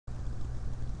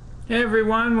Hey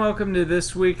everyone, welcome to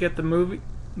this Wednesday at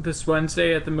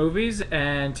the movies,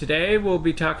 and today we'll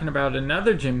be talking about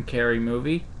another Jim Carrey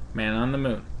movie, Man on the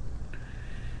Moon.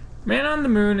 Man on the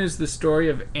Moon is the story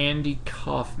of Andy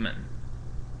Kaufman,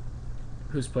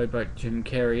 who's played by Jim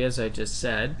Carrey, as I just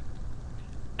said,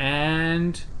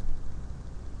 and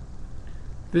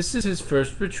this is his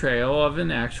first portrayal of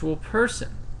an actual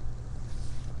person.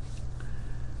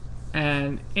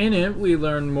 And in it, we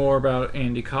learn more about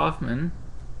Andy Kaufman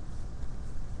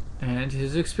and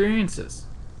his experiences.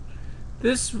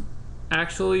 This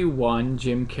actually won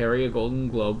Jim Carrey a Golden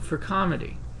Globe for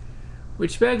comedy,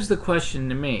 which begs the question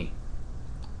to me,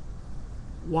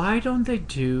 why don't they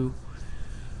do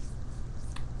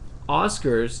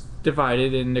Oscars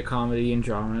divided into comedy and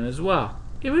drama as well?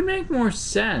 It would make more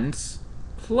sense,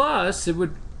 plus it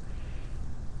would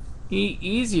be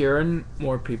easier and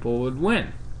more people would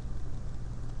win.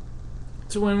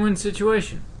 It's a win-win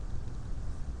situation.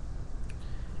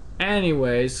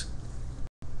 Anyways,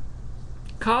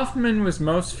 Kaufman was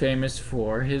most famous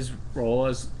for his role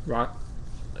as Lock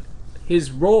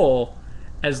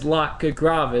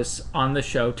Gravis on the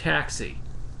show Taxi.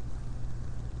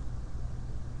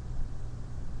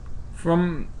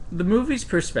 From the movie's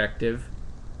perspective,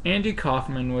 Andy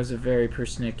Kaufman was a very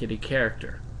persnickety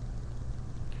character.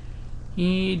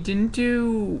 He didn't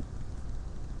do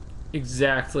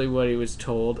exactly what he was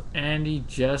told, and he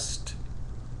just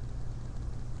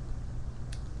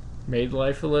made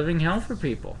life a living hell for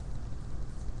people.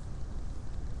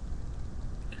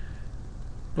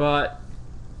 But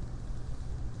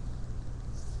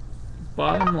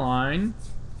bottom line,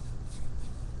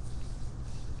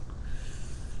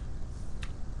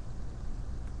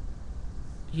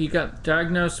 he got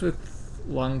diagnosed with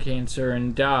lung cancer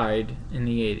and died in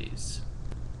the 80s.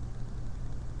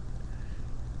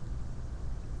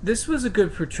 This was a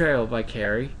good portrayal by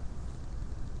Carrey,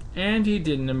 and he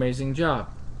did an amazing job.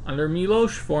 Under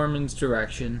Milos Forman's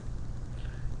direction,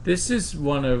 this is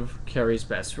one of Carrey's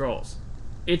best roles.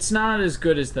 It's not as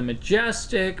good as The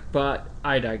Majestic, but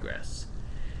I digress.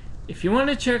 If you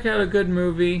want to check out a good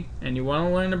movie and you want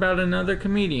to learn about another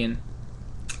comedian,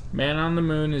 Man on the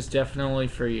Moon is definitely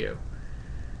for you.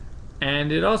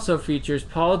 And it also features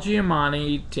Paul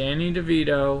Giamatti, Danny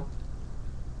DeVito,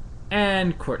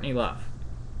 and Courtney Love.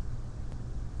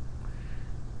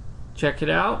 Check it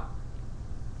out.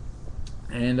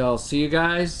 And I'll see you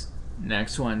guys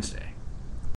next Wednesday.